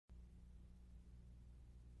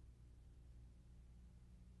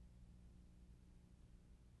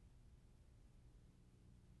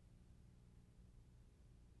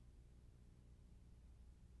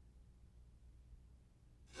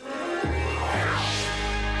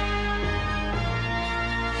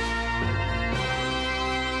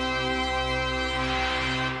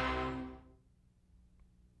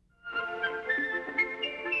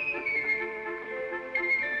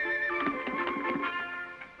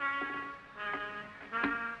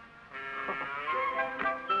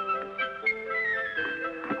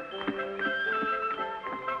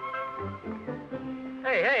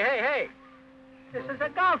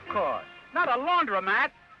golf course, not a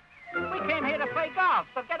laundromat. We came here to play golf,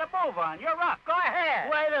 so get a move on. You're up. Go ahead.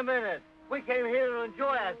 Wait a minute. We came here to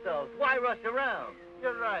enjoy ourselves. Why rush around?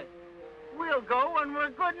 You're right. We'll go when we're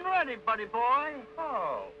good and ready, buddy boy.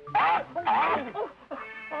 Oh.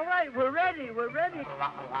 All right, we're ready. We're ready.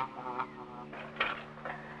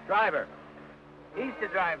 Driver. He's the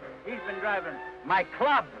driver. He's been driving my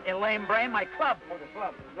club, you lame brain, my club. Oh, the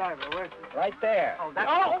club. The driver, where's the... Right there. Oh, that's...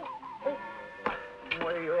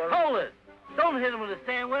 What are you... Hold it. Don't hit him with a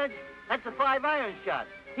sandwich. That's a 5-iron shot.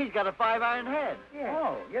 He's got a 5-iron head. Yeah.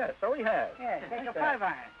 Oh, yeah, so he has. Yeah, take a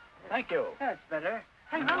 5-iron. Thank you. That's better.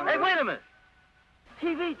 Hey, wait a minute.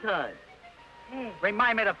 TV time. Hey.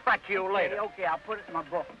 Remind me to fax you later. Okay, I'll put it in my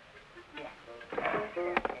book.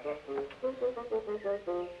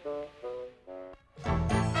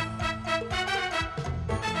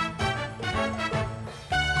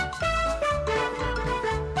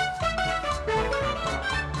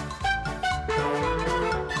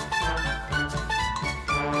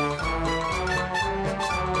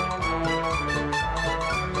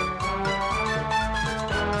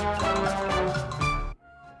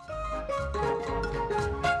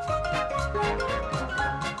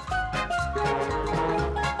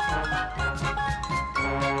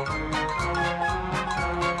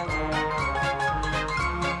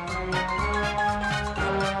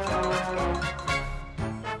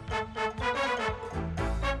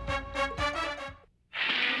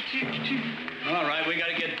 All right, we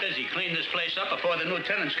gotta get busy. Clean this place up before the new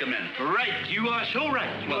tenants come in. Right, you are so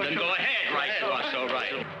right. Well, then go ahead. Right, you are so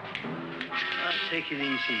right. Take it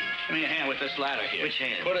easy. Give me a hand with this ladder here. Which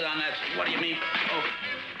hand? Put it on that... What do you mean? Oh.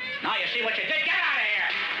 Now you see what you did? Get out of here!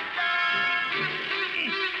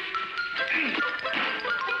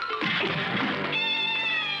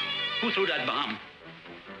 Who threw that bomb?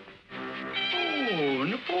 Oh,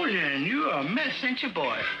 Napoleon, you're a mess, ain't you,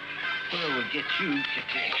 boy? Well, we'll get you...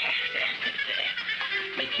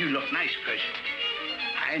 Make you look nice, because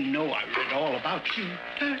I know I read all about you.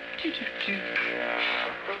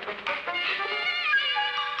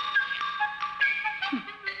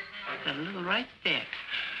 A little right there.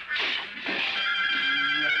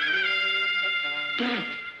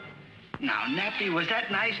 Now, Nappy, was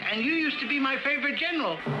that nice? And you used to be my favorite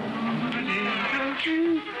general.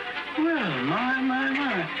 Well, my.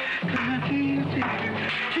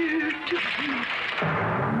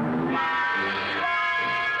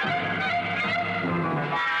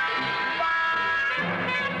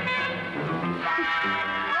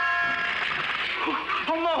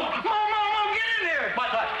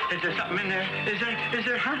 Is there something in there? Is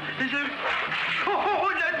there, huh? Is there?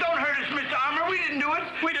 Oh, don't hurt us, Mr. Armour. We didn't do it.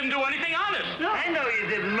 We didn't do anything honest. No. I know you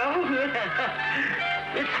didn't, Mo.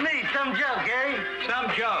 It's me. Some joke, eh?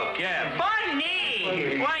 Some joke, yeah.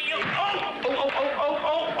 Funny. Why, you... Oh!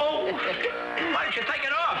 Why don't you take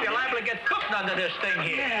it off? You're liable to get cooked under this thing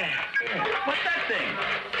here. Yeah. What's that thing?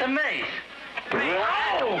 The mace.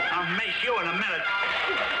 Whoa! I'll mace you in a minute.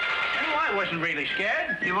 I wasn't really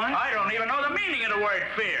scared. You weren't? I don't even know the meaning of the word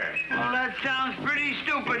fear. Well, that sounds pretty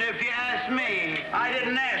stupid if you ask me. I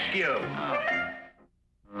didn't ask you.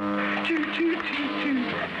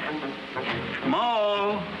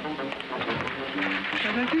 Mo.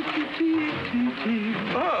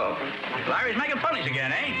 Oh, Larry's making funnies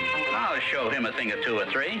again, eh? I'll show him a thing or two or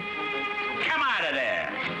three. Come out of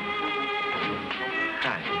there.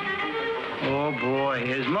 Hi. Oh, boy.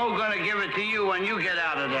 Is Mo gonna give it to you when you get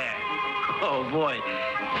out of there? Oh, boy.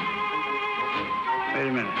 Wait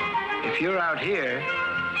a minute. If you're out here,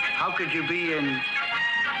 how could you be in...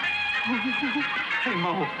 Hey,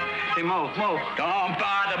 Mo. Hey, Mo. Don't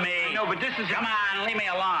bother me. No, but this is... Come on, leave me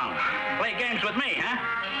alone. Play games with me, huh?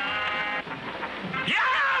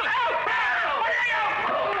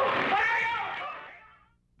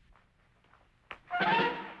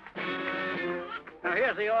 Now,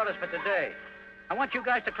 here's the orders for today. I want you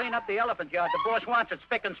guys to clean up the elephant yard. The boss wants it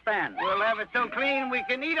spick and span. We'll have it so clean we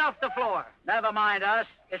can eat off the floor. Never mind us.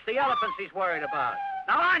 It's the elephants he's worried about.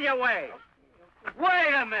 Now, on your way.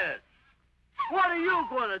 Wait a minute. What are you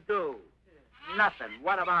going to do? Nothing.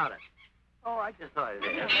 What about it? Oh, I just thought it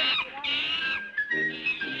is.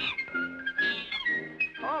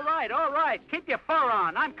 All right. Keep your fur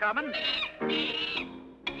on. I'm coming.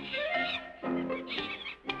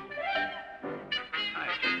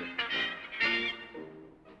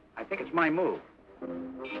 I think it's my move.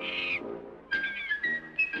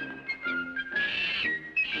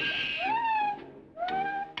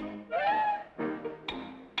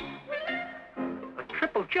 A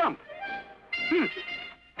triple jump.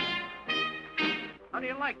 How do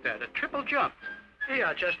you like that? A triple jump. Here you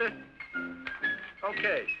are, Chester.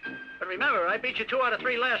 Okay. But remember, I beat you 2 out of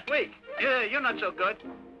 3 last week. Yeah, you're not so good.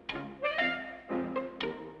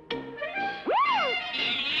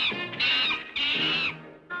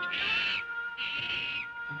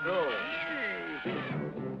 Oh.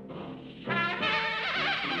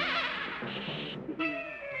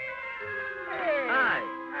 Hi.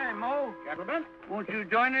 Hi, Mo. Gentlemen, Won't you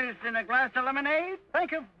join us in a glass of lemonade?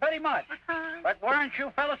 thank you very much. But weren't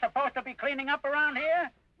you fellas supposed to be cleaning up around here?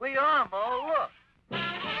 We are, Mo. Look.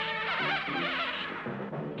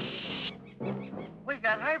 We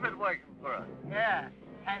got Herbert working for us. Yeah,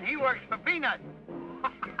 and he works for Peanuts.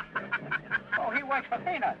 Oh, he works for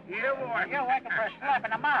Peanuts. Yeah, boy. You're working for a slap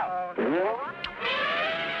in the mouth.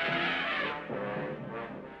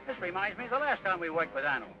 This reminds me of the last time we worked with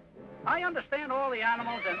animals. I understand all the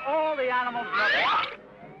animals, and all the animals love it.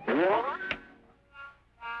 Oh,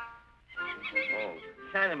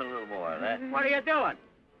 shine him a little more of that. What are you doing?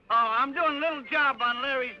 Oh, I'm doing a little job on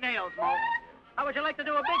Larry's nails, Mo. How would you like to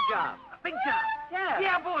do a big job? A big job? Yeah.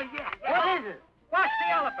 Yeah, boy, yeah. What is it? Wash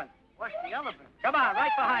the elephant. What's the elephant? Come on,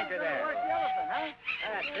 right behind you there. Where's the elephant, huh?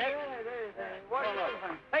 That's it. What's the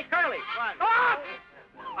elephant? Hey, Curly. What? Stop!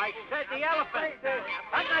 I said the elephant.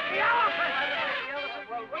 I said the elephant.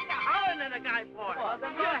 Well, what you hollering at a guy for? Well,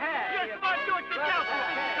 then go ahead. You're smart, do it yourself.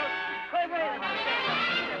 Wait a minute.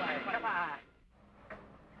 Come on.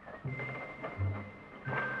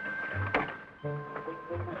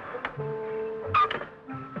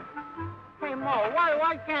 Hey, Mo,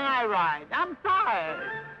 why can't I ride? I'm tired.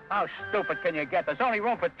 How stupid can you get? There's only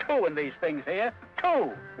room for 2 in these things here.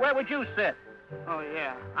 2. Where would you sit? Oh,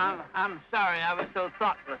 yeah. I'm sorry. I was so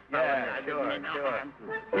thoughtless. Yeah, I didn't sure, mean no sure. harm.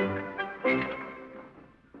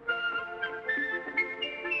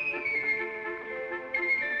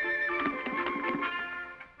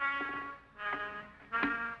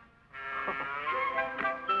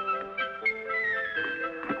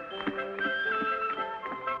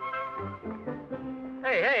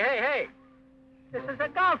 Hey. This is a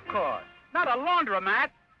golf course, not a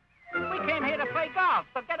laundromat. We came here to play golf,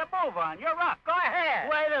 so get a move on. You're up. Go ahead.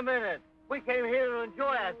 Wait a minute. We came here to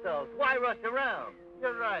enjoy ourselves. Why rush around?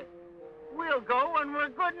 You're right. We'll go when we're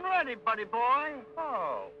good and ready, buddy boy.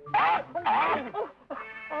 Oh.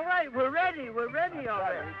 All right, we're ready. We're ready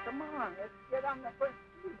already. Come on, let's get on the first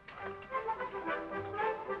tee.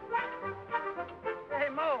 Hey,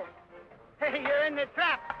 Mo. Hey, you're in the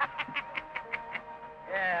trap.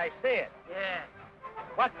 Yeah, I see it. Yeah.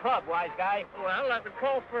 What club, wise guy? Well, I would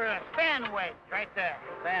call for a sandwich right there.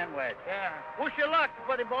 Sandwich. Yeah. Wish you luck,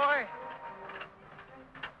 buddy boy.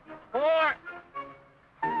 4.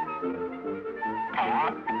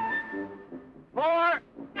 4.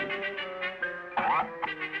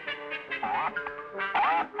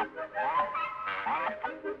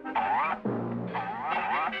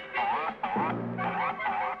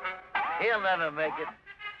 He'll never make it.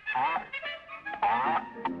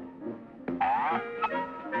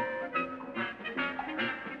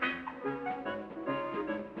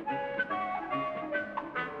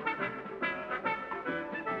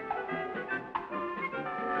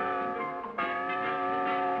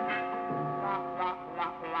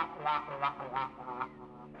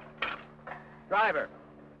 Driver.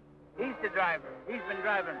 He's the driver. He's been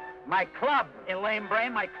driving. My club, you lame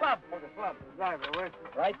brain, my club. Oh, the club. The driver. Where's the...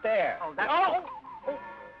 Right there. Oh, that's... Oh!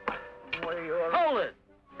 What are you... Hold it.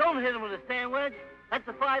 Don't hit him with a sandwich. That's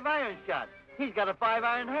a 5-iron shot. He's got a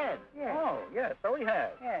 5-iron head. Yeah. Oh, yeah, so he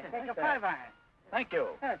has. Yeah, take a that. 5-iron. Thank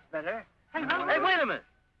you. That's better. Hey, wait a minute.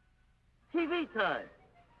 TV time.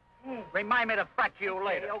 Hey. Remind me to fracture you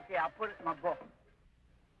later. Okay, I'll put it in my book.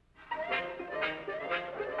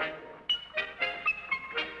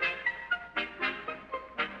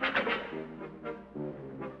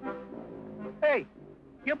 Hey,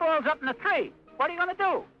 your ball's up in the tree. What are you going to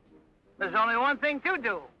do? There's only one thing to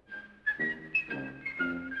do.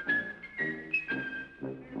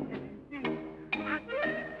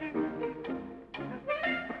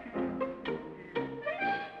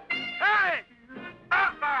 Hey!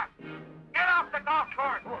 Get off the golf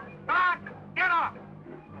course! Get off!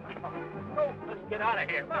 Oh, let's get out of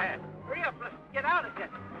here, man. Hurry up, let's get out of here.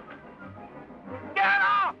 Get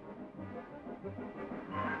off!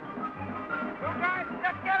 You guys,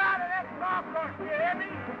 just get out of that golf course, you hear me?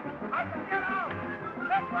 I said get out!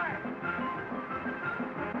 This way!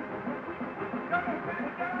 Come on, guys,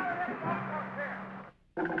 get out of that golf course here!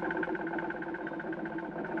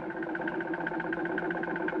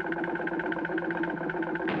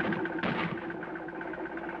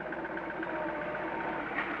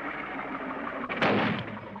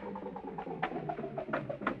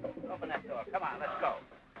 Open that door. Come on, let's go.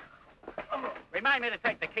 Remind me to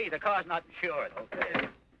take the key. The car's not insured. Okay.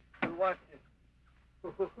 watch it.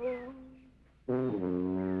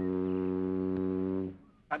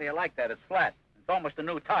 How do you like that? It's flat. It's almost a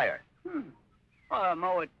new tire. Oh,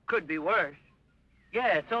 Mo, it could be worse.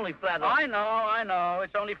 Yeah, it's only flat on... I know.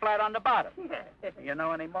 It's only flat on the bottom. You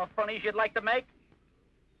know any more funnies you'd like to make?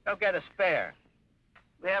 Go get a spare.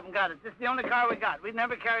 We haven't got it. This is the only car we got. We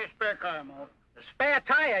never carry a spare car, Mo. The spare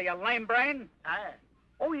tire, you lame brain. Tire?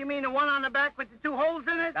 Oh, you mean the one on the back with the 2 holes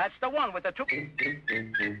in it? That's the one with the 2...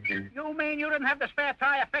 You mean you didn't have the spare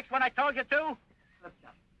tire fixed when I told you to?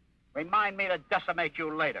 Remind me to decimate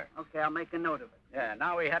you later. Okay, I'll make a note of it. Yeah,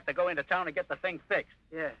 now we have to go into town and get the thing fixed.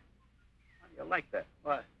 Yeah. How do you like that?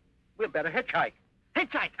 What? We'd better hitchhike.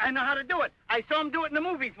 Hitchhike. I know how to do it. I saw him do it in the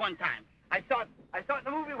movies one time. I saw it in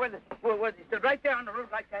the movie where he stood right there on the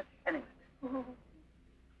roof like that. Anyway.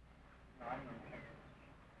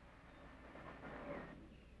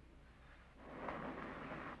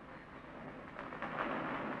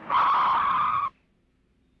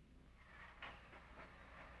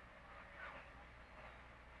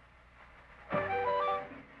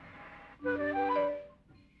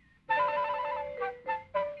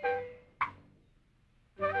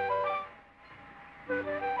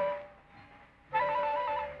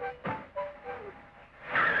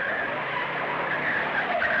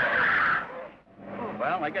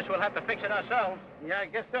 Well, I guess we'll have to fix it ourselves. Yeah, I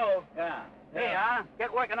guess so. Yeah. Hey,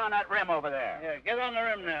 get working on that rim over there. Yeah, get on the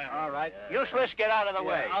rim now. All right. Useless, get out of the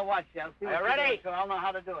way. I'll watch you. I'll see what you ready? do, so I'll know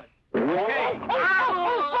how to do it. Okay.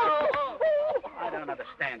 Oh! I don't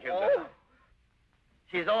understand you.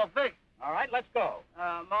 She's all fixed. All right, let's go.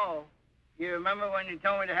 Mo, you remember when you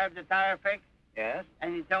told me to have the tire fixed? Yes?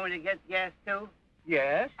 And you told me to get gas, too?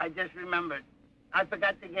 Yes? I just remembered. I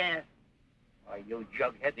forgot the gas. Why, you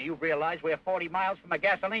jughead, do you realize we're 40 miles from a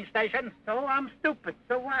gasoline station? So I'm stupid.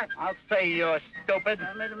 So what? I'll say you're stupid.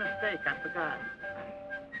 I made a mistake. I forgot.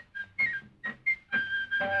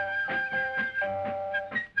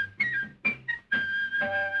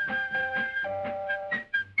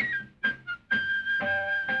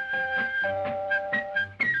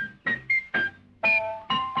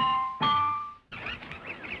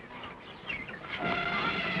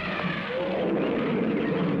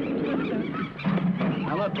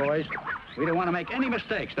 Look, boys, we don't want to make any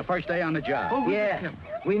mistakes the first day on the job. Oh, yeah.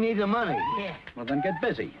 We need the money. Yeah. Well, then get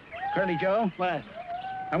busy. Curly Joe? What?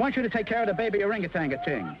 I want you to take care of the baby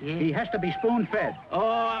orangutan-ting. Yeah. He has to be spoon-fed. Oh,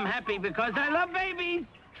 I'm happy because I love babies.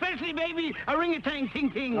 Especially baby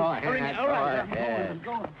orangutan-ting-ting. All right.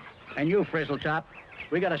 And you, Frizzletop,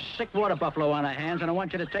 we got a sick water buffalo on our hands, and I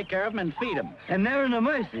want you to take care of him and feed him. And never no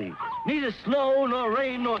mercy. Neither snow, nor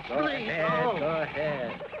rain, nor Go sleet.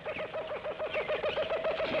 ahead.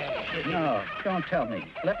 No, don't tell me.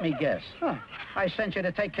 Let me guess. Huh. I sent you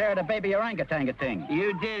to take care of the baby orangutan-ting.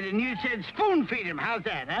 You did, and you said spoon feed him. How's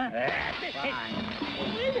that, huh? That's fine.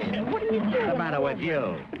 What are you doing? What's the matter with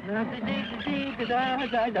you?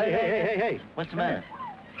 Hey. What's the matter?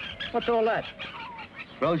 What's all that?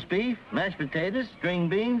 Roast beef, mashed potatoes, string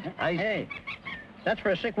beans, ice... Hey, that's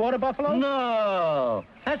for a sick water buffalo? No,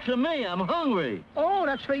 that's for me. I'm hungry. Oh,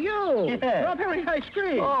 that's for you. Yeah. Strawberry ice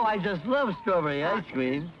cream. Oh, I just love strawberry ice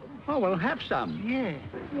cream. Oh, well, have some. Yeah.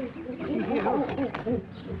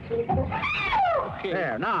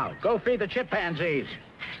 There, now, go feed the chimpanzees.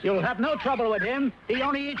 You'll have no trouble with him. He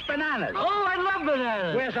only eats bananas. Oh, I love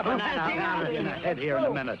bananas. Where's a banana? I'll get in the head here in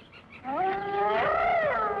a minute.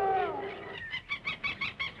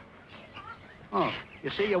 Oh,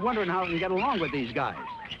 you see, you're wondering how I can get along with these guys.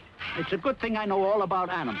 It's a good thing I know all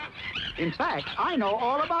about animals. In fact, I know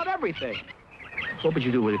all about everything. What would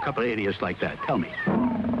you do with a couple of idiots like that? Tell me.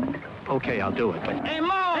 Okay, I'll do it, but... Hey,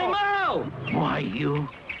 Mo! Hey, Mo! Why, you...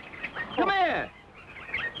 Come here.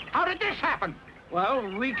 How did this happen?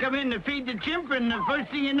 Well, we come in to feed the chimp, and the first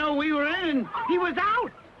thing you know, we were in, and he was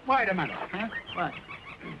out. Wait a minute. Huh? What?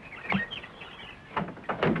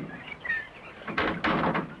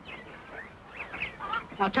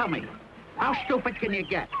 Now, tell me, how stupid can you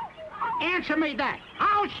get? Answer me that.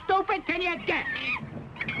 How stupid can you get?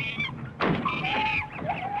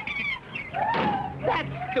 That's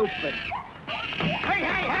stupid.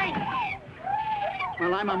 Hey!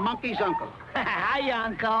 Well, I'm a monkey's uncle. Hi,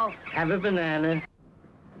 Uncle. Have a banana.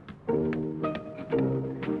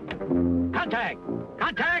 Contact!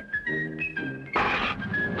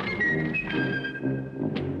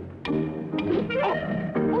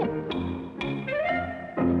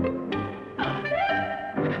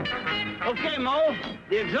 Okay, Mo.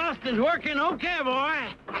 The exhaust is working okay,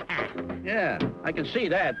 boy. Yeah, I can see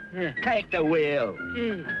that. Yeah. Take the wheel.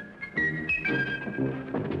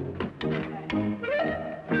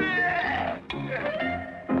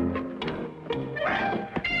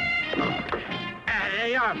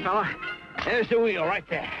 car, fella. There's the wheel right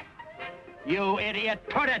there. You idiot,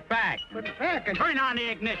 put it back. Put it back and... Turn on the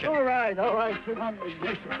ignition. All right, turn on the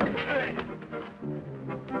ignition.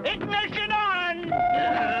 Ignition on! Turn it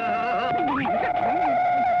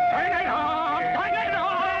off! Turn it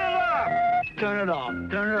off! Turn it off,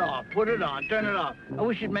 turn it off, put it on, turn it off. I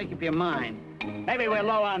wish you'd make up your mind. Maybe we're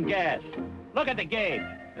low on gas. Look at the gauge.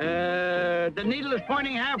 The needle is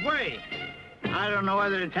pointing halfway. I don't know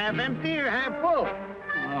whether it's half empty or half full.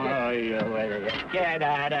 Oh, you idiot. Get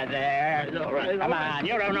out of there. All right, Come on,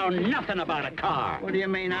 you don't know nothing about a car. What do you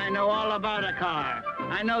mean? I know all about a car.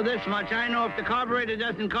 I know this much. I know if the carburetor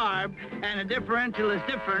doesn't carb, and the differential is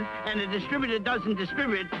different, and the distributor doesn't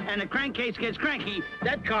distribute, and the crankcase gets cranky,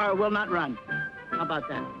 that car will not run. How about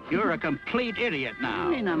that? You're a complete idiot What do now.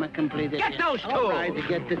 you mean I'm a complete idiot? Get those tools. All right, to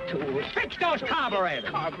get the tools. Fix those carburetors.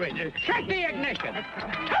 Carburetors. Check the ignition.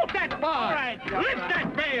 Tilt that bar. All right. Lift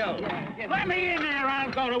that valve. Yeah. Let me in there.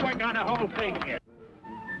 I'll go to work on the whole thing here.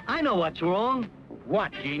 I know what's wrong.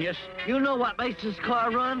 What, genius? You know what makes this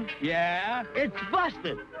car run? Yeah? It's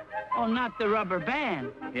busted. Oh, not the rubber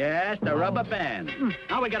band. Yes, the rubber band.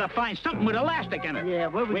 Now we gotta find something with elastic in it. Yeah,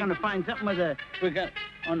 where we gonna find something with a...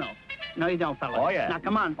 Oh, no. No, you don't, fella. Oh, yeah. Now,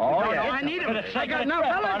 come on. Oh, no, yeah. No, I need him. For the sake I of got the no,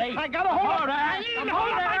 trip, fella. buddy. I got a hold Hold I on. need The to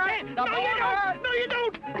hold motor. on. The No, you motor. don't. No, you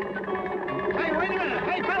don't. Hey, wait a minute.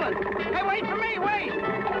 Hey, fellas. Hey, wait for me. Wait.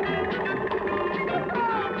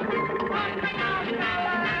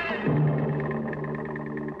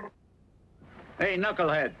 Hey,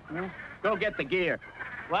 knucklehead. Go get the gear.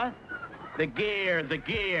 What? The gear, the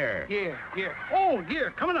gear. Gear. Oh,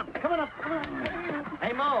 gear. Coming up.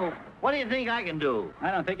 Hey, Mo, what do you think I can do? I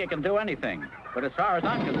don't think you can do anything. But as far as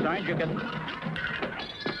I'm concerned, you can...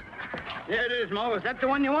 There it is, Mo. Is that the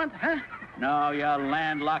one you want? Huh? No, you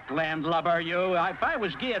landlocked landlubber, you. If I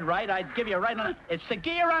was geared right, I'd give you right on... It's the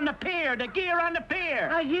gear on the pier, the gear on the pier.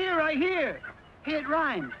 I hear. Hey, it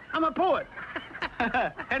rhymes. I'm a poet.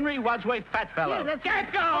 Henry Wadsworth Fatfellow. Yeah, that's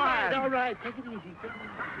Get going! All right. Take it easy.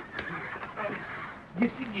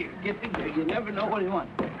 Get the gear. You never know what you want.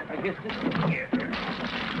 I guess this is the gear.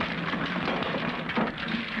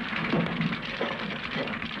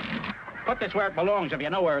 Put this where it belongs, if you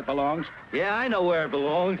know where it belongs. Yeah, I know where it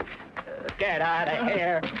belongs. Get out of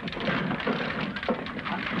here.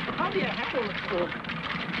 How do you handle it, so?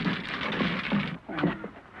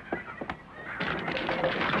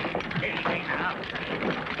 Easy now.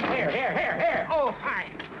 Here. Oh, hi.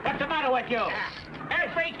 What's the matter with you?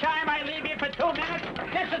 Every time I leave you for 2 minutes,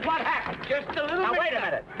 this is what happens. Just a little Now, bit. wait a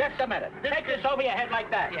minute. Just a minute. Take this over your head like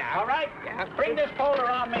that. Yeah. All right? Yeah. Bring this pole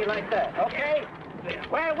around me like that, okay? Yeah.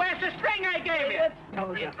 Where's the string I gave you?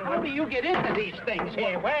 How do you get into these things?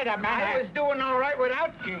 Here, wait a minute. I was doing all right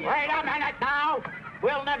without you. Wait a minute now.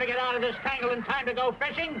 We'll never get out of this tangle in time to go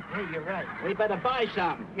fishing. Hey, you're right. We better buy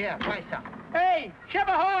some. Yeah, buy some. Hey, ship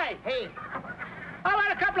ahoy! Hey, How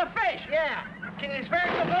about a couple of fish? yeah. Can you spare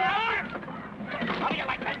some How do you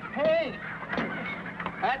like that? Hey.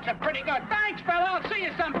 That's a pretty good. Thanks, fella. I'll see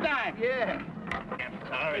you sometime. Yeah.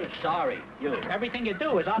 Sorry, you. Everything you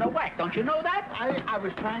do is out of whack. Don't you know that? I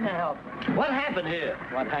was trying to help. What happened here?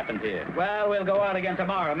 What happened here? Well, we'll go out again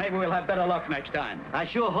tomorrow. Maybe we'll have better luck next time. I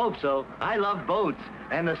sure hope so. I love boats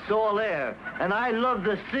and the salt air. And I love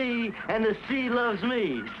the sea, and the sea loves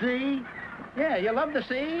me. See? Yeah, you love the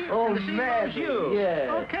sea? Oh, and the sea man. loves you.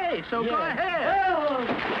 Yeah. Okay, so go Yeah. ahead. Oh.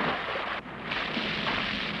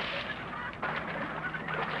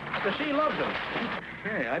 The sea loves him.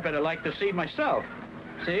 Hey, I better like the sea myself.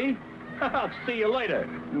 See? I'll see you later.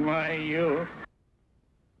 Why, you.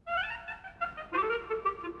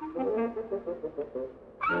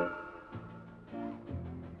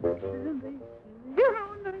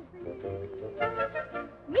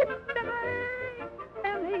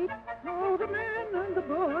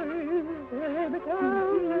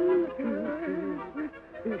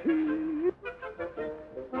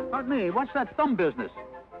 Pardon me, what's that thumb business?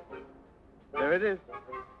 There it is.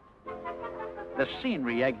 The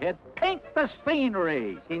scenery, egghead. Paint the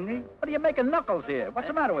scenery. Scenery? What are you making knuckles here? What's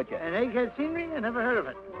the matter with you? An egghead scenery? I never heard of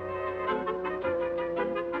it.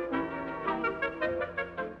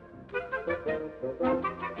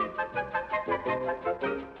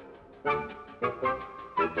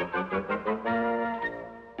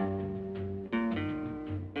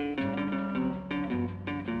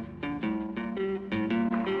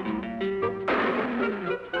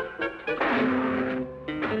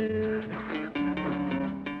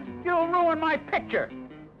 You'll ruin my picture.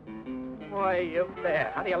 Why, you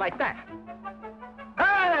there. How do you like that?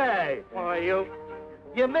 Hey! Why,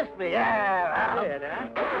 you missed me. Yeah.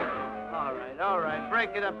 All right.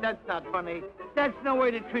 Break it up. That's not funny. That's no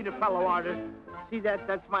way to treat a fellow artist. see that?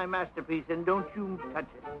 That's my masterpiece, and don't you touch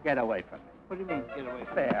it. Get away from me. What do you mean, get away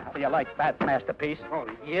from There. How do you like that masterpiece? Oh,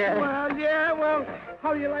 yeah. Well,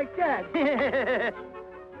 how do you like that?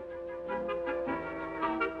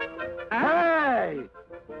 Hey!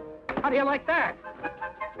 How do you like that?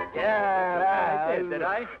 Yeah, I did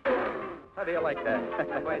I? How do you like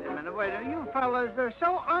that? Wait a minute. You fellas are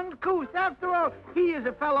so uncouth. After all, he is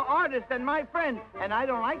a fellow artist and my friend, and I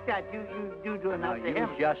don't like that. You do Now, enough to you him.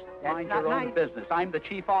 just That's mind not your own nice. business. I'm the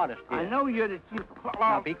chief artist here. I know you're the chief...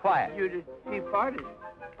 Now, be quiet. You're the chief artist,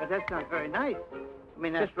 but that's not very nice. I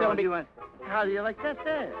mean, Just after all, tell me- you want... How do you like that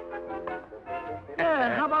there?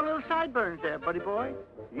 Yeah, how about little sideburns there, buddy boy?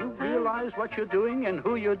 You realize what you're doing and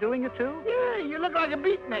who you're doing it to? Yeah, you look like a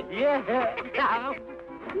beatnik. Yeah. Yeah.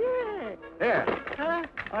 There. Huh?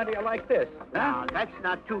 How do you like this? Now, that's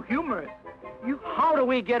not too humorous. How do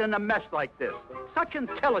we get in a mess like this? Such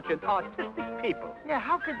intelligent, artistic people. Yeah,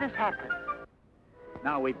 how could this happen?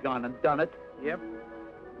 Now we've gone and done it. Yep.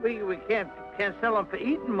 We can't sell them for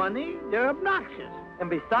eating money. They're obnoxious. And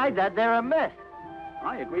besides that, they're a mess.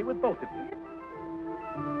 I agree with both of you.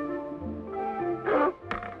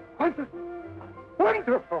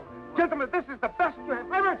 Wonderful. Gentlemen, this is the best you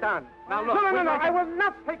have ever done. Now, look, No, we'd like I to- will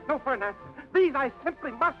not take no for an answer. These I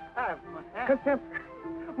simply must have. Contemporary,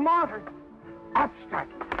 modern,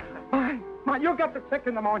 abstract. Mine. You'll get the check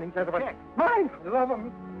in the morning, gentlemen. Check? Mine. Love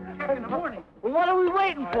them. Check in the morning. Well, what are we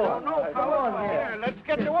waiting for? No, Come on here. Let's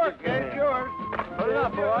get to work. It's yours. Put it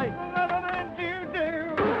up, boy.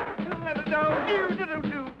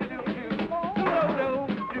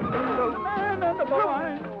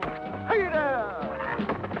 Hey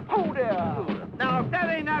there! Hold there! Now, if that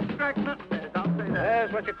ain't abstract nothing, I'll say that.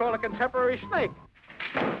 There's what you call a contemporary snake.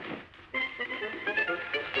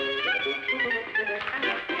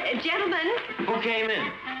 Gentlemen, Who came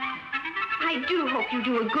in? I do hope you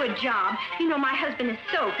do a good job. You know, my husband is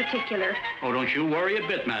so particular. Oh, don't you worry a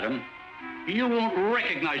bit, madam. You won't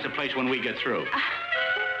recognize the place when we get through.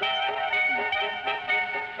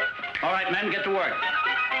 All right, men, get to work.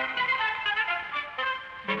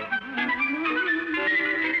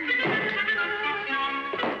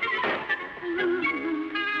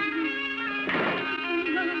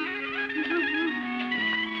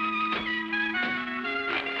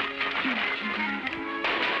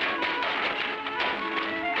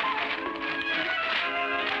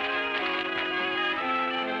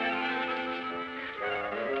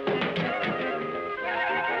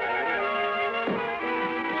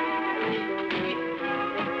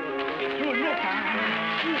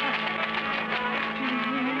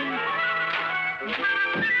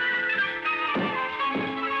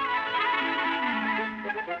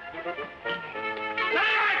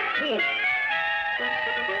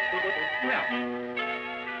 Well,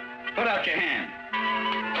 put out your hand.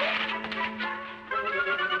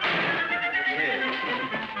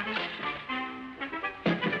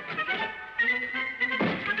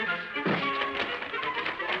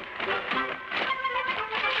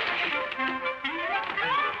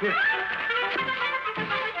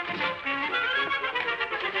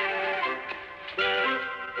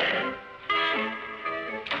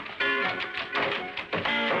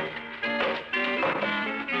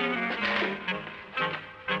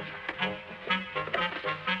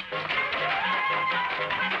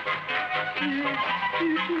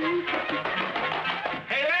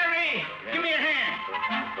 Hey, Larry, give me a hand.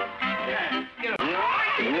 Yeah, get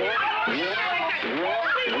him.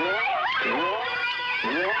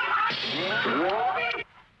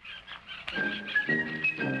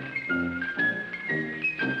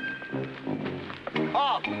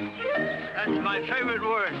 Halt. That's my favorite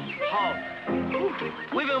word, halt.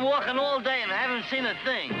 We've been walking all day and haven't seen a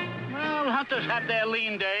thing. Well, hunters have their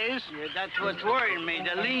lean days. Yeah, that's what's worrying me,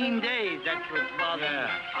 the lean days. That's what's bothering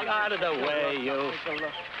me. Out of the way, you.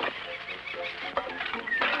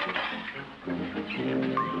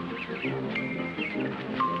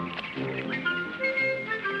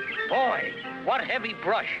 Boy, what heavy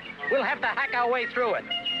brush. We'll have to hack our way through it.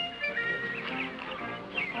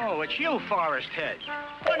 Oh, it's you, Forrest Head.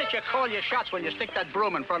 Why don't you call your shots when you stick that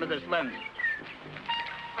broom in front of this lens?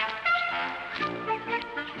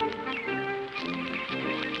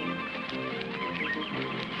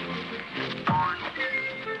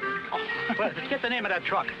 Well, get the name of that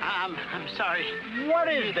truck. I'm sorry.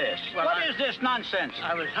 What is this? Well, What is this nonsense?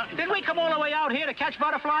 I was hunting. Did we come all the way out here to catch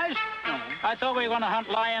butterflies? No. I thought we were going to hunt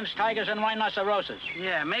lions, tigers, and rhinoceroses.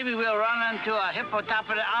 Yeah, maybe we'll run into a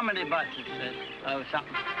hippotapid omnibus, it says, or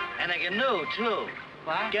something. And a canoe, too.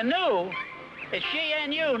 What? Canoe? It's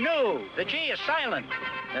G-N-U, new. The G is silent.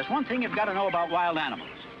 There's one thing you've got to know about wild animals.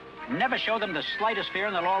 Never show them the slightest fear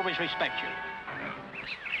and they'll always respect you.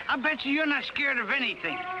 I bet you're not scared of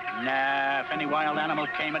anything. Nah, if any wild animal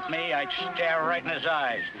came at me, I'd stare right in his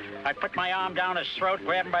eyes. I'd put my arm down his throat,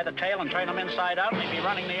 grab him by the tail, and turn him inside out, and he'd be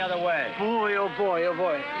running the other way. Boy, oh boy, oh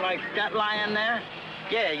boy. Like that lion there?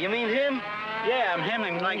 Yeah, you mean him? Yeah, I'm him,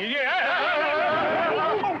 and like...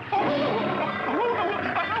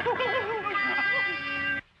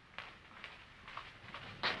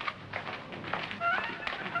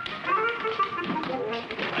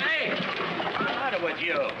 With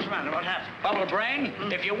you. What's the matter? What happened? Bubble brain,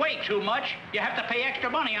 if you weigh too much, you have to pay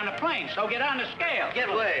extra money on the plane, so get on the scale. Get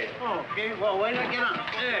weighed. Oh, okay. Well, wait till I get on.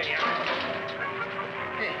 There you are.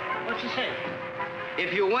 Hey, what's it say?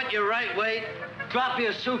 If you want your right weight, drop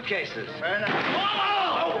your suitcases. Fair enough.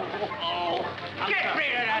 Whoa! Oh! Get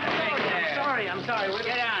rid of that thing there. I'm sorry.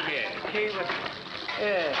 Get on here. Okay, but...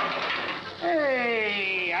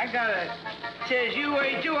 Hey, I got it. Says you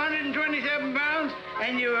weigh 227 pounds,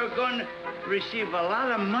 and you are going to receive a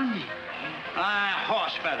lot of money. Ah,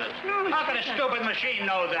 horse feathers. How can a stupid machine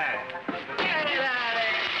know that? Get it out of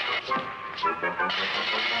here.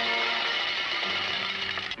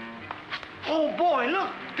 Oh, boy, look.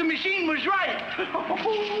 The machine was right.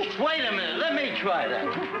 Wait a minute. Let me try that.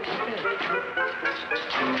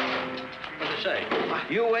 What's it say?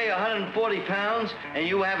 You weigh 140 pounds, and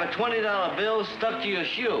you have a $20 bill stuck to your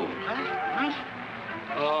shoe. Huh?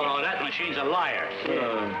 Oh, that machine's a liar.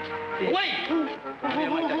 Wait!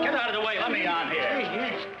 Get out of the way. Let me on here. Hey,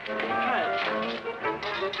 yes. Try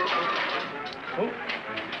it.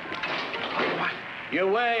 You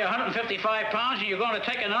weigh 155 pounds and you're going to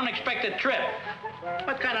take an unexpected trip.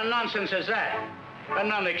 What kind of nonsense is that?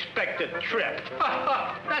 An unexpected trip.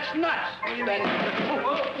 That's nuts. Then...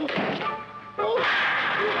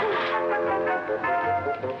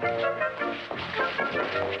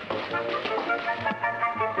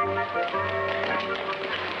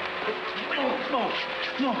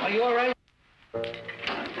 No, are you all right?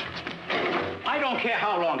 I don't care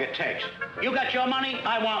how long it takes. You got your money,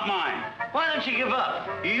 I want mine. Why don't you give up?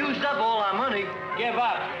 You used up all our money. Give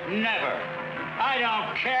up? Never. I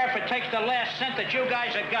don't care if it takes the last cent that you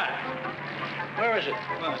guys have got. Where is it?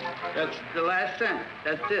 Well, that's the last cent.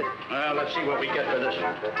 That's it. Well, let's see what we get for this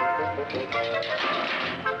one.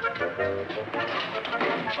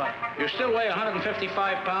 You still weigh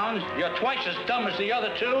 155 pounds, you're twice as dumb as the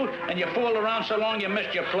other two, and you fooled around so long you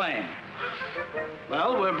missed your plane.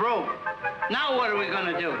 Well, we're broke. Now what are we going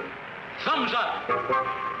to do? Thumbs up.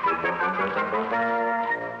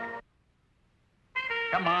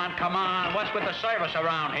 Come on, come on. What's with the service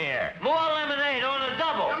around here? More lemonade on the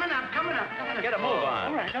double. Coming up. Get a move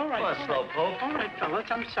on. All right. Well, slowpoke. All right,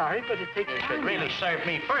 fellas, I'm sorry, but it takes You time. should really serve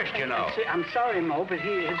me first, you know. I'm sorry, Mo, but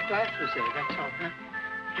his glass was there, that's all.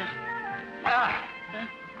 Huh?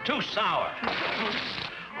 Too sour.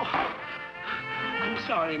 Oh, I'm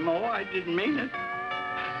sorry, Mo. I didn't mean it.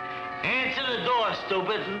 Answer the door,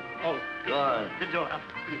 stupid. Oh, Good. the door. I'll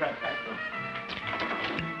be right back.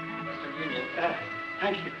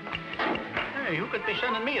 Thank you. Hey, who could be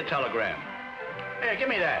sending me a telegram? Here, give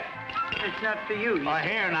me that. It's not for you. I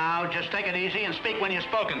hear now. Just take it easy and speak when you're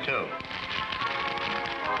spoken to.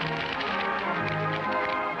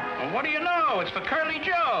 Well, what do you know? It's for Curly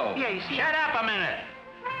Joe. Yeah, you see... Shut up a minute.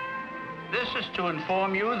 This is to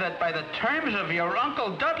inform you that by the terms of your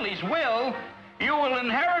Uncle Dudley's will, you will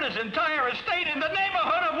inherit his entire estate in the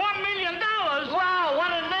neighborhood of $1 million. Wow,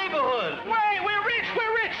 what a neighborhood. Wait, we're rich.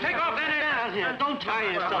 Take off that Down here. Don't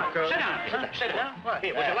tire yourself, girl. Sit down.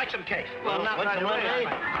 Here, would you like some cake? Well, not What's right the away. lemonade?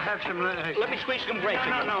 I'll have some lemonade. Let me squeeze some grapes.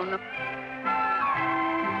 No.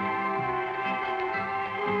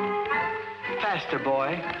 Faster,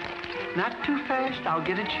 boy. Not too fast. I'll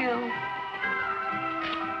get a chill.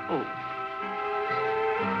 Oh.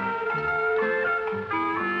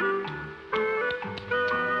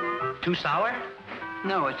 Too sour?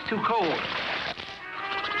 No, it's too cold.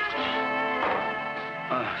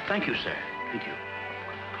 Thank you, sir. Thank you.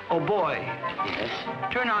 Oh, boy. Yes?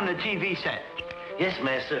 Turn on the TV set. Yes,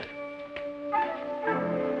 master.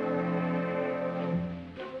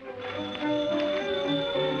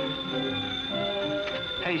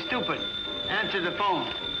 Hey, stupid. Answer the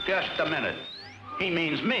phone. Just a minute. He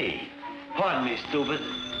means me. Pardon me, stupid.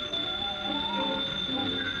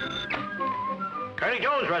 Curly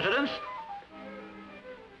Joe's residence.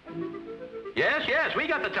 Yes, we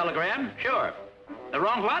got the telegram. Sure. The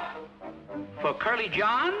wrong what? For Curly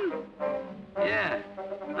John? Yeah,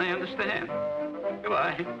 I understand.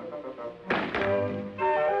 Goodbye.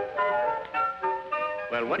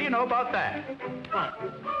 Well, what do you know about that? What?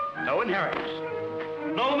 No inheritance.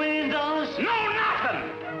 $1 million? No, nothing!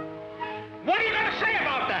 What are you going to say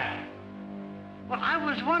about that? Well, I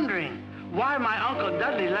was wondering, why my Uncle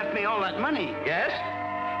Dudley left me all that money. Yes?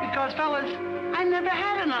 Because, fellas, I never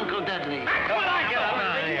had an Uncle Dudley. Come on, get up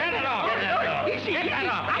out of here. Get it off. Get it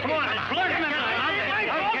off. Come on, it's flirting.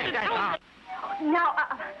 Now,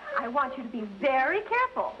 I want you to be very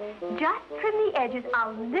careful. Just trim the edges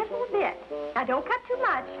a little bit. Now, don't cut too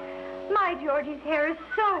much. My Georgie's hair is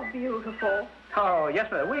so beautiful. Oh,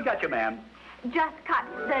 yes, ma'am. We got you, ma'am. Just cut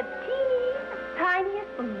the teeniest,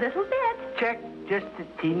 tiniest little bit. Check just the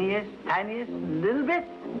teeniest, tiniest little bit.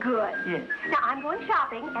 Good. Yes. Now, I'm going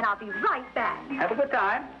shopping, and I'll be right back. Have a good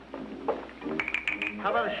time. How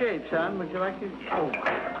about a shave, son? Would you like to? Oh.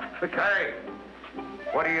 Hey,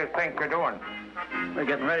 what do you think you're doing? We're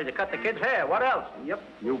getting ready to cut the kid's hair. What else? Yep.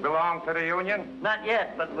 You belong to the union? Not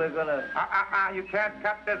yet, but we're gonna... You can't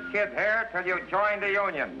cut this kid's hair till you join the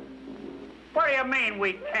union. What do you mean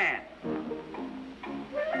we can't?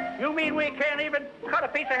 You mean we can't even cut a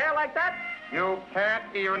piece of hair like that? You can't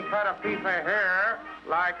even cut a piece of hair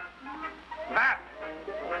like that.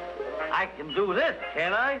 I can do this,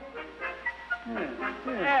 can't I?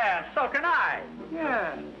 Yeah, so can I.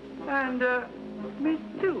 Yeah. And, me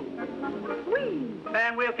too. Whee!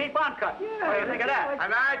 Then we'll keep on cutting. Yeah, What do you think of that?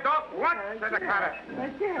 And I don't want to cut it.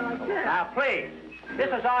 Right there. Now, please. This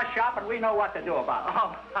is our shop, and we know what to do about it.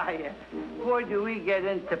 Oh, boy, do we get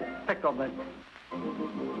into picklement. Well,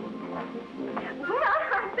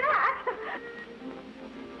 I'm back.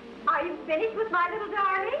 Are you finished with my little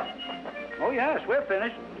darling? Oh, yes, we're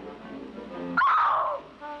finished. Oh,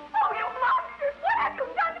 you monsters! What have you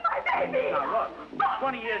done to my baby? Now, look,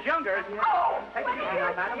 20 years younger. Oh, Take it easy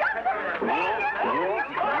now, madam.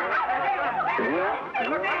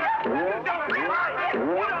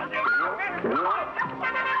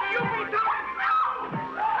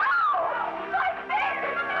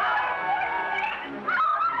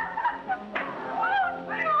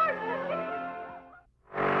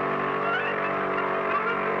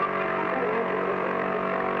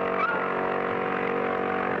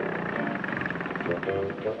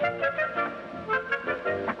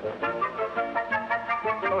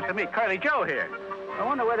 Supposed to meet Curly Joe here. I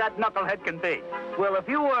wonder where that knucklehead can be. Well, if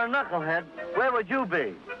you were a knucklehead, where would you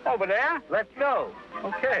be? Over there? Let's go.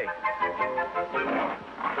 Okay.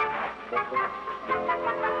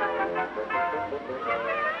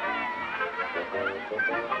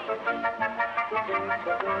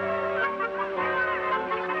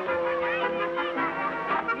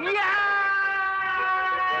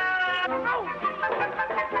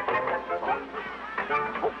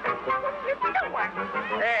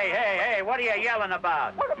 Hey, what are you yelling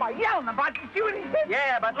about? What am I yelling about? Did you anything?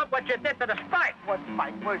 Yeah, but look what you did to the spike. What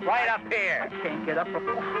spike? Right up here. I can't get up.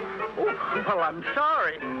 Well, I'm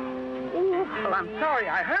sorry. Well, I'm sorry.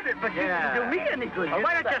 I heard it, but you didn't do me any good. Well,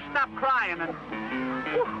 why don't you stop crying and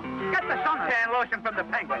get the suntan lotion from the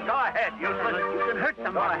penguin? Go ahead, useless. You can hurt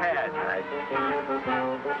somebody. Go ahead.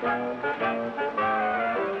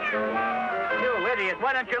 You idiot.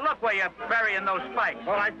 Why don't you look where you're burying those spikes?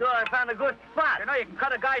 Well, I thought I found a good spot. You know, you can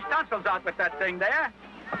cut a guy's tonsils out with that thing there.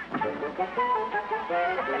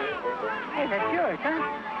 Hey, that's yours, huh?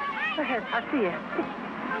 Go ahead. I'll see you.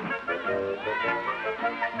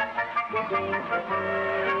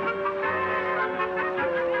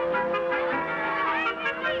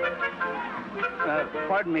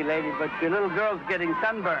 Pardon me, lady, but your little girl's getting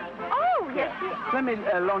sunburned. Oh, yes, she... Let me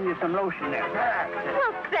loan you some lotion there.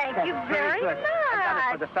 Well, thank you very much. I got it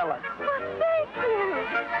for the fellas. Well, thank you.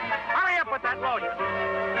 Hurry up with that lotion.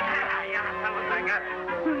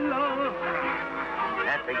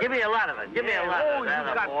 That's it. Give me a lot of it. Give me a lot of it.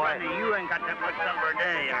 You got boy. plenty. You ain't got that much sunburn,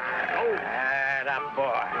 eh? That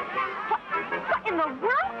boy. What in the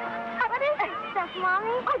world? What is it? Stuff,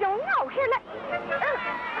 Mommy? I don't know. Here, let...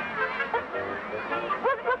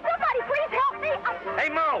 Will somebody please help me? Hey,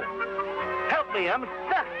 Mo! Help me. I'm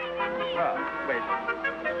stuck. Oh, wait.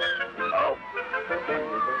 Oh!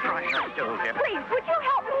 Please, would you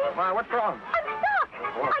help me? Why, what's wrong? I'm stuck.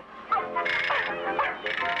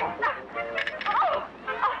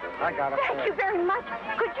 I got it. Thank you very much.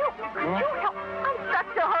 Could you help? I'm stuck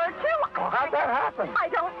to her, too. Well, how'd that happen? I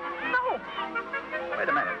don't know. Wait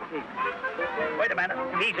a minute. Wait a minute.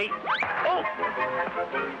 Easy. Oh!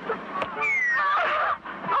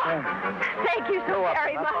 Thank you so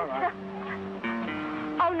very much. Right.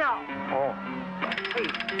 Oh, no. Oh. Hey,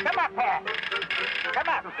 come up here. Come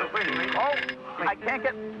up. Wait a minute. Oh, I can't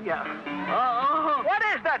get... Yeah. What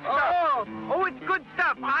is that stuff? Oh, it's good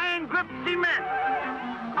stuff. Iron grip cement.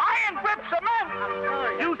 Iron grip cement?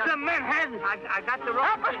 You cement head. I got the rope.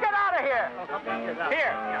 Help us get out of here.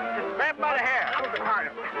 Here. Just grab by the hair.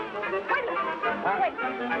 Wait.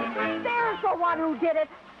 There's the one who did it.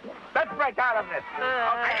 Let's break out of this.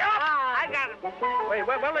 Okay, up I got him. Wait,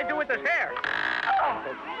 what'll they do with his hair? Oh.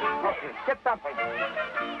 Okay, get something.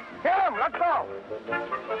 Get him, let's go.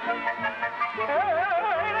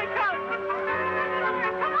 Here they come.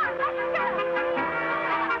 Come on, let's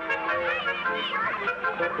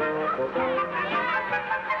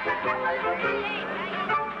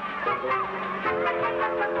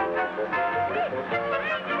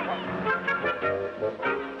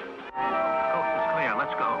Coast is clear.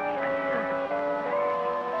 Let's go.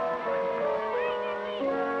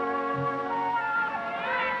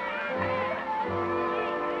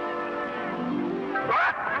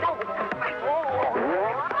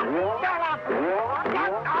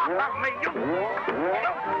 Get off of me, you!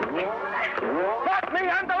 Put me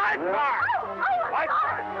on the lifeguard!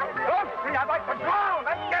 Lifeguard! Don't see, I'd like to drown!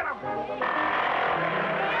 Let's get him!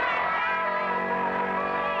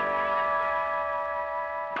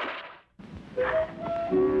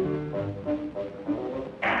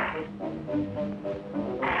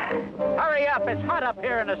 Hurry up, it's hot up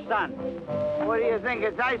here in the sun. What do you think,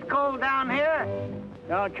 it's ice cold down here?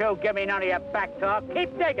 Don't you give me none of your back talk.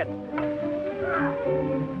 Keep digging.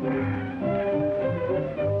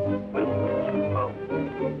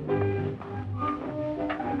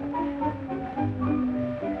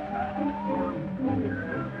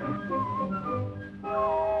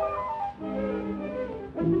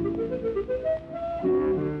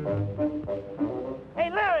 Hey,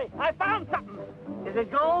 Larry, I found something. Is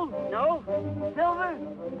it gold? No. Silver?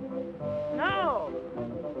 No.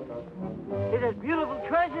 Is it beautiful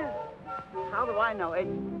treasure? How do I know?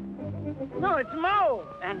 No, it's Mo,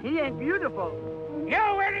 and he ain't beautiful.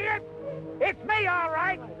 You idiot! It's me, all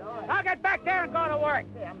right. I'll get back there and go to work.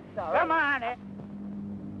 I'm sorry. Come on, Ed.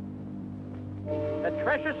 The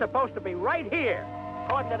treasure's supposed to be right here,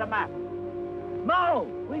 according to the map. Mo,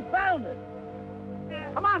 we found it.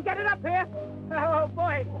 Come on, get it up here. Oh,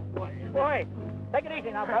 boy. Boy. Take it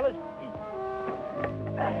easy now, fellas.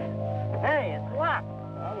 Hey, it's locked.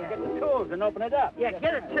 Well, we'll get the tools and open it up. Yeah,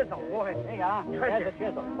 get a chisel, boy. There you are. There's a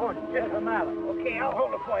chisel. Oh, it's just a mallet. Okay, I'll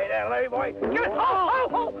hold it for you there, Larry boy. Give it.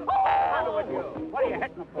 What's with you? What are you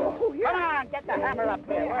hitting them for? Oh, yeah. Come on, get the hammer up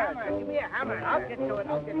here. Give me a hammer. I'll get to it.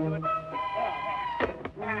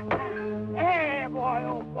 Hey, boy,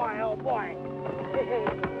 oh, boy, oh, boy.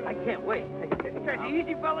 I can't wait. Take it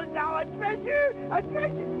easy, fellas. Now, a treasure. A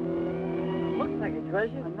treasure. Looks like a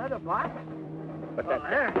treasure. Another box? But that's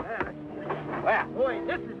there. Where? Boy,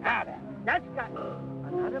 this is hot. That's got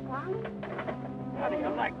another box? How do you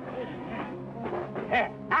like this?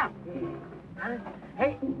 Here, now.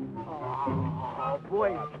 Hey. Oh,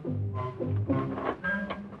 boy.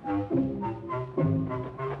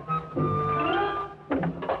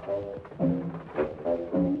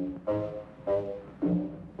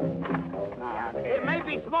 It may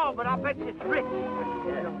be small, but I bet you it's rich.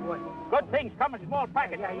 Yeah, boy. Good things come in small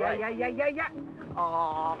packages. Yeah.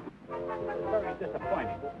 Oh. Very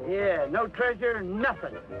disappointing. Yeah, no treasure,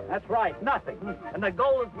 nothing. That's right, nothing. And the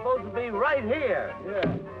gold is supposed to be right here.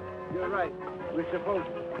 Yeah, you're right. We're supposed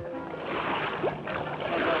to.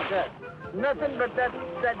 How about that? Nothing but that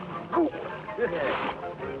goo. Yeah.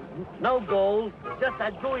 No gold, just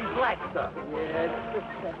that gooey black stuff. Yeah, it's just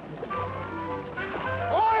that.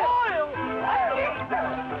 Oil!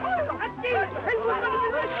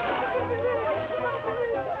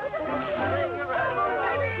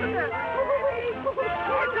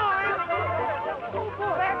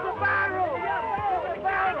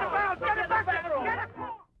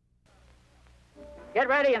 Get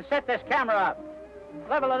ready and set this camera up.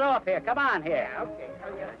 Level it off here. Come on here. Okay.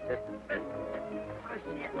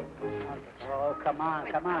 Oh, come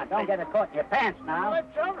on. Don't get it caught in your pants now.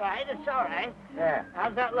 It's all right. There.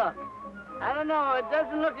 How's that look? I don't know. It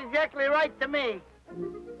doesn't look exactly right to me.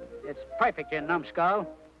 It's perfect, you numbskull.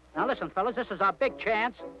 Now listen, fellas, this is our big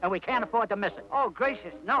chance, and we can't afford to miss it. Oh,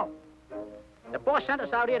 gracious, no. The boss sent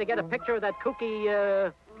us out here to get a picture of that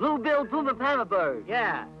kooky, Blue-billed puma panda bird.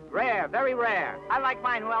 yeah, rare, very rare. I like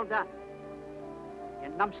mine well done. You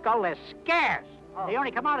numbskull, they're scarce. Oh. They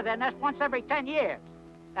only come out of their nest once every 10 years.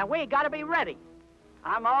 And we gotta be ready.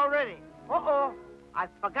 I'm all ready. Uh-oh. I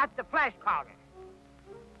forgot the flash powder.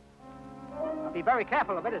 Now be very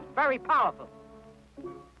careful of it. It's very powerful.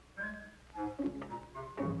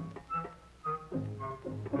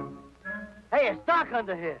 Hey, it's dark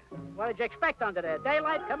under here. What did you expect under there?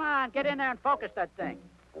 Daylight? Come on, get in there and focus that thing.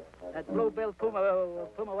 That blue-billed puma,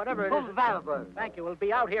 whatever it is. Puma panda bird. Thank you. We'll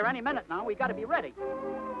be out here any minute now. We gotta be ready.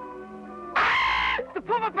 The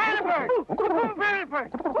puma panda bird! The puma panda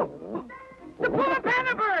bird! The puma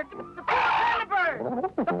panda bird! The puma panda bird!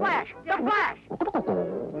 The flash! The flash!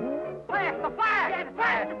 Flash! The flash! Yeah, the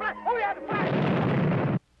flash! The flash! Oh, yeah, the flash!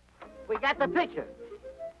 We at the picture.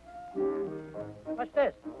 What's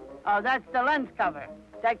this? Oh, that's the lens cover.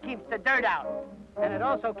 That keeps the dirt out. And it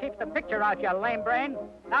also keeps the picture out, you lame brain.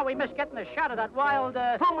 Now we missed getting a shot of that wild,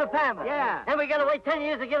 Puma Pama. Yeah. And we gotta wait 10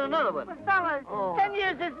 years to get another one. Well, fellas, 10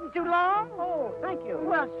 years isn't too long. Oh, thank you.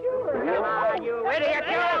 well, sure. Come on, you idiot.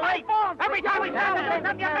 You're late. Every time we howling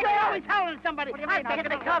something, you're always howling somebody. What do you mean? I get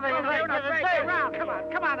the cover. You're late to the third round. Come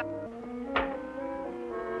on, come on.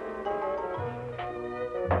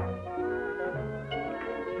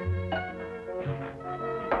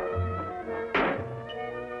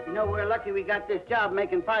 You know, we're lucky we got this job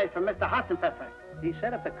making pies for Mr. Hassenpfeffer. He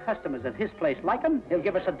said if the customers at his place like them, he'll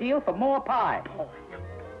give us a deal for more pie.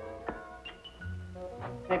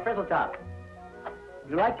 Hey, Frizzletop,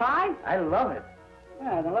 you like pie? I love it.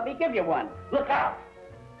 Yeah, then let me give you one. Look out.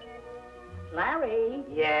 Larry.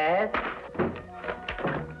 Yes?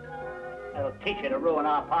 That'll teach you to ruin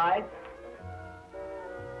our pies.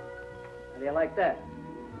 How do you like that?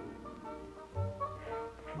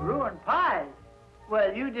 Ruin pies?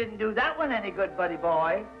 Well, you didn't do that one any good, buddy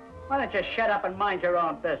boy. Why don't you shut up and mind your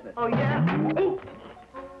own business? Oh, yeah?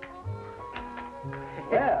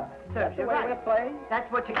 Yeah. That's the way we're playing. That's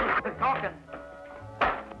what you get for talking.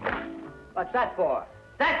 What's that for?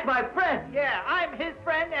 That's my friend. Yeah, I'm his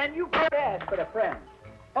friend, and you... Yes, for the friend.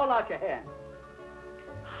 Hold out your hand.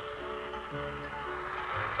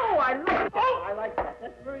 Oh, I love... Oh, I like that.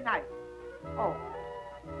 That's very nice. Oh.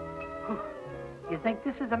 You think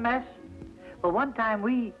this is a mess? Well, one time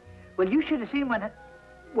well, you should have seen when...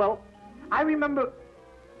 Well, I remember...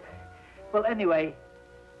 Well, anyway,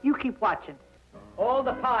 you keep watching. All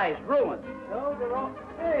the pies ruined. No, they're all...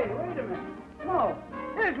 Hey, wait a minute. No,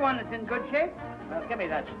 there's one that's in good shape. Well, give me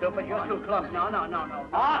that, stupid. You're too clumsy. No.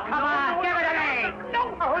 Oh, come on. Give it to me.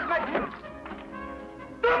 No, who's my...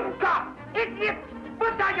 Dunka! Idiot!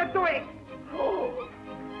 What are you doing? Oh,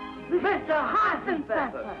 Mr.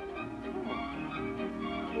 Hassenpfeffer.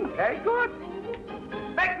 Very good.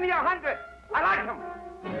 Make me 100. I like him.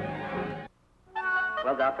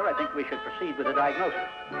 Well, Doctor, I think we should proceed with the diagnosis.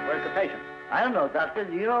 Where's the patient? I don't know, Doctor.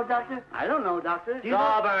 Do you know, Doctor? I don't know, Doctor. Do you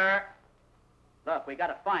know? Sober. Look, we got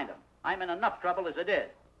to find him. I'm in enough trouble as it is.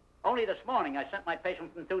 Only this morning I sent my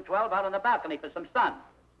patient from 212 out on the balcony for some sun.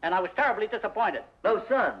 And I was terribly disappointed. No,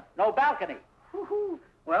 son. No balcony.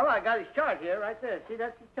 Well, I got his chart here, right there. See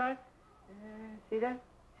that's his chart? See that?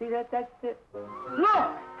 See that? That's it.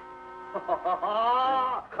 Look! Come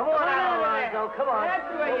on, Alonzo. Come on.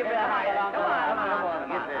 That's the way you've been hiding. Come on.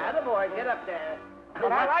 Get there. Attaboy, get up there.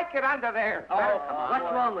 But I like it under there. Oh, come on.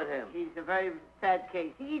 What's wrong with him? He's a very sad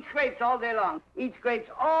case. He eats grapes all day long. Eats grapes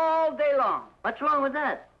all day long. What's wrong with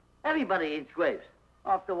that? Everybody eats grapes.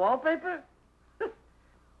 Off the wallpaper?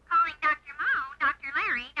 Calling Dr. Moe, Dr.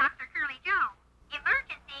 Larry, Dr. Curly Joe.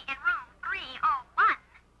 Emergency in room 301.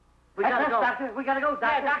 We gotta go. Doctor. We gotta go,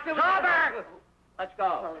 Doctor. Yeah, Doctor. Sober! Let's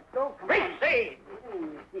go. Well, let's go. Come on. Proceed.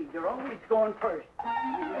 See, you're always going first.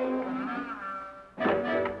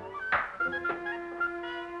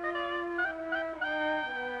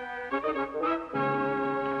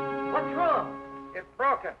 What's wrong? It's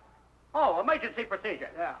broken. Oh, emergency procedure.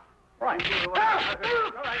 Yeah. Right.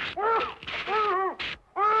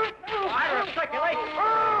 Vital circulation.